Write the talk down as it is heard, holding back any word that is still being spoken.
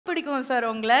பிடிக்கும் சார்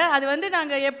உங்களை. அது வந்து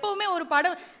நாங்கள் எப்போவுமே ஒரு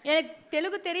படம் எனக்கு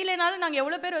தெலுங்கு தெரியலனாலும் நாங்கள்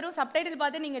எவ்வளோ பேர் வரும் சப்டைட்டில்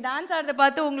பார்த்து நீங்கள் டான்ஸ் ஆடுறத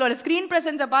பார்த்து உங்களோட ஸ்க்ரீன்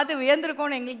ப்ரெசன்ஸை பார்த்து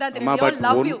வியந்திருக்கோம்னு எங்களுக்கு தான்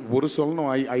தெரியும். ஒரு சொல்லணும்,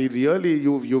 I really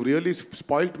you really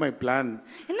spoilt my plan.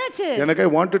 என்னாச்சு? எனக்கு I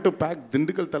wanted to back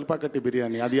Dindigul தல்பாக்கட்டி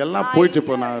biryani. அது எல்லாம் போயிடுச்சு.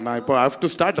 இப்போ நான் இப்போ I have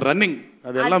to start running.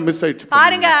 அதெல்லாம் மிஸ் ஆயிடுச்சு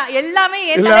பாருங்க. எல்லாமே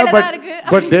என்ன இருக்கு.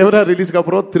 பட் தேவரா ரிலீஸ்க்கு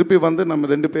அப்புறம் திருப்பி வந்து நம்ம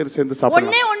ரெண்டு பேர் சேர்ந்து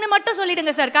சாப்பிடலாம். ஒண்ணே மட்டும்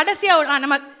சொல்லிடுங்க சார். கடைசியா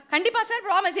நம்ம கண்டிப்பா சார்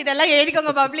ப்ராமிஸ் இதெல்லாம்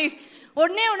எழுதிக்கோங்க ப்ளீஸ்.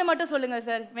 ஒண்ணே மட்டும் சொல்லுங்க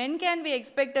sir. When can we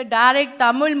expect a direct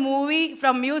Tamil movie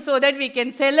from you so that we can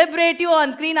celebrate you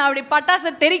on screen? அப்படி பட்டாசு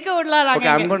தெறிக்க விடலாம் நாங்க.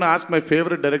 Okay, I'm going to ask my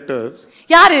favorite director.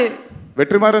 யாரு?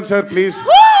 Vetrimaaran sir, please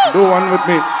do one with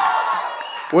me.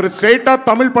 ஒரு ஸ்ட்ரைட்டா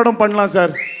தமிழ் படம் பண்ணலாம்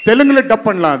சார். தெலுங்குல டப்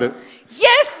பண்ணலாம் அது.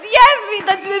 Yes,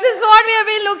 this is what we have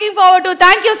been looking forward to.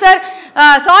 Thank you sir.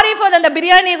 Sorry for the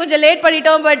biryani கொஞ்சம் late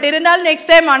பண்ணிட்டோம். பட் இருந்தாலும் next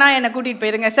time ஆனா என்ன கூட்டிட்டு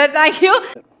போயிருங்க sir. Thank you.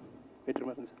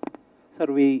 Vetrimaaran sir,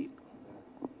 we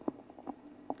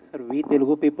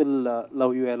Telugu people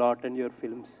love you a lot and your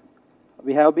films.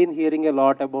 We have been hearing a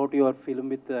lot about your film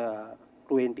with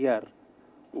to NTR.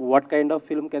 What kind of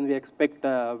film can we expect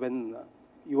when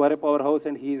you are a powerhouse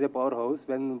and he is a powerhouse?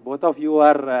 When both of you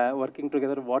are working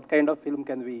together, what kind of film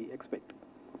can we expect?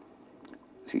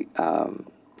 See,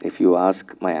 if you ask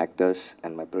my actors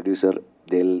and my producer,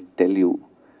 they'll tell you,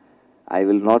 I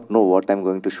will not know what I'm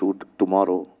going to shoot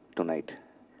tomorrow, tonight.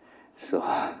 So,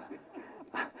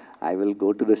 I will go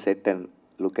to the set and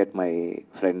look at my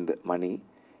friend Mani.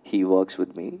 He works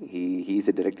with me. He's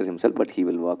a director himself, but he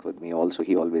will work with me also.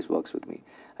 He always works with me.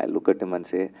 I look at him and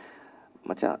say,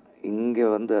 Macha, inge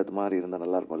vandu adu mari irundha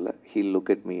nalla irukulla. He'll look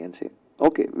at me and say,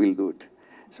 okay, we'll do it.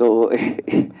 So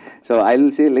I'll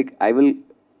say, like,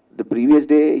 the previous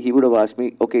day he would have asked me,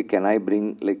 okay, can I bring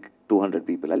like 200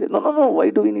 people? I'll say, no, why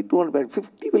do we need 200?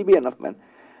 50 will be enough, man.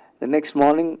 The next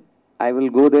morning, I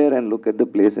will go there and look at the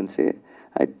place and say,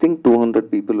 I think 200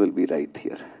 people will be right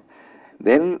here.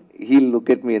 Then he'll look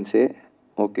at me and say,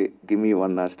 okay, give me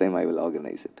 1 hour's time, I will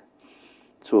organize it.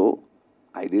 So,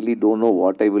 I really don't know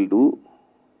what I will do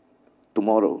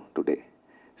tomorrow, today.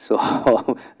 So,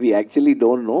 we actually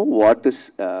don't know what is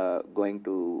going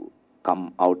to come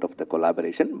out of the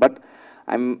collaboration, but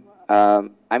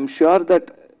I'm sure that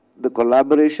the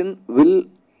collaboration will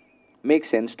make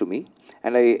sense to me,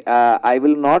 and I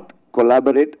will not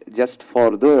collaborate just for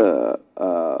the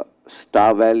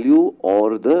star value or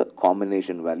the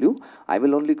combination value. I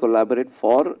will only collaborate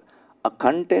for a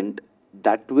content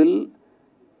that will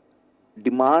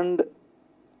demand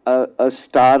a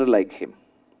star like him.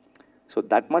 So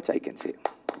that much I can say.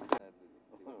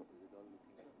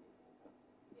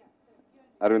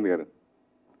 Arvind గారు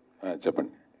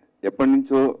చెప్పండి. ఎప్పటి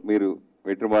నుంచో మీరు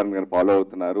వెట్రిమారన్ గారు follow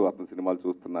అవుతున్నారు, అతని సినిమాలు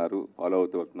చూస్తున్నారు, ఫాలో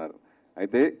అవుతూ వస్తున్నారు.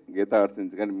 అయితే గీతా ఆర్ట్స్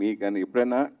నుంచి కానీ మీకు కానీ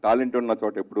ఎప్పుడైనా టాలెంట్ ఉన్న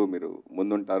చోట ఎప్పుడు మీరు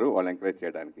ముందుంటారు వాళ్ళు ఎంకరేజ్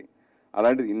చేయడానికి.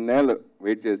 అలాంటిది ఇన్నేళ్ళు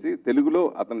వెయిట్ చేసి తెలుగులో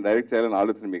అతను డైరెక్ట్ చేయాలని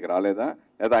ఆలోచన మీకు రాలేదా?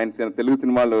 లేదా ఆయన తెలుగు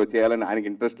సినిమాలు చేయాలని ఆయనకి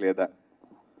ఇంట్రెస్ట్ లేదా?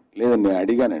 లేదండి, నేను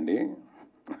అడిగానండి,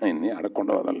 ఆయన్ని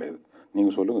అడగకుండా వదలలేదు.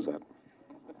 నీకు சொல்லுங்க sir.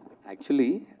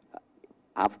 Actually,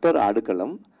 after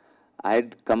Adakalam, I had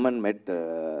come and met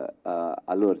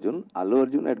Allu Arjun. Allu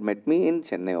Arjun had met me in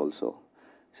Chennai also.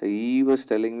 So he was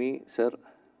telling me, sir,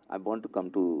 I want to come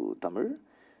to Tamil.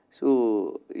 So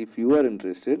if you are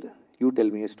interested, you tell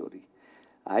me a story.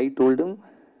 I told him,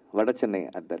 Vada Chennai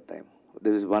at that time.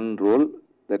 There is one role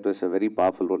that was a very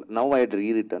powerful role. Now I had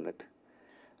rewritten it.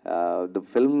 The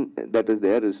film that is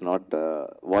there is not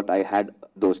what I had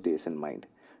those days in mind.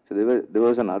 So there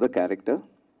was another character,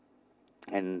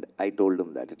 and I told him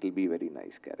that it will be a very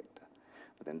nice character.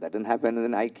 But then that didn't happen, and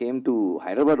then I came to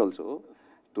Hyderabad also,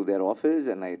 to their office,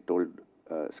 and I told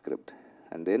script.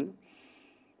 And then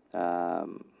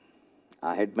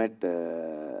I had met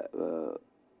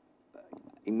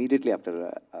immediately after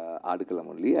Adakalam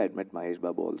only, I had met Mahesh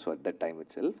Babu also at that time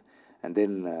itself. And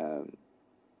then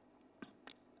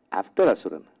after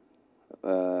Asuran,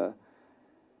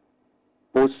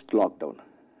 post-lockdown,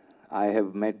 I have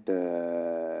met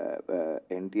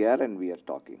NTR and we are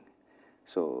talking.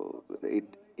 So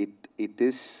it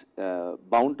is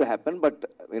bound to happen, but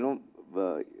you know,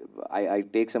 I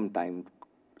take some time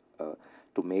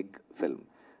to make film.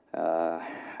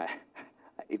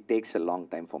 It takes a long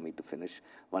time for me to finish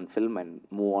one film and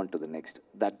move on to the next.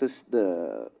 That is the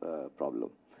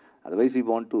problem. Otherwise, we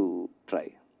want to try.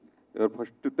 Your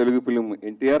first Telugu film,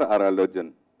 NTR or Allu Arjun?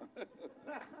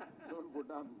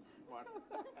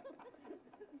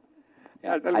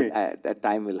 Yeah, tell me. That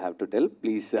time will have to tell,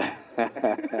 please.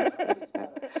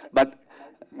 But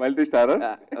multi-starrer?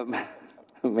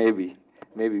 Maybe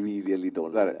we really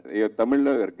don't. Sir, you're Tamil,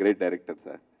 you're a great director,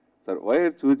 sir. Sir, why are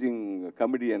you choosing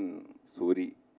comedian Suri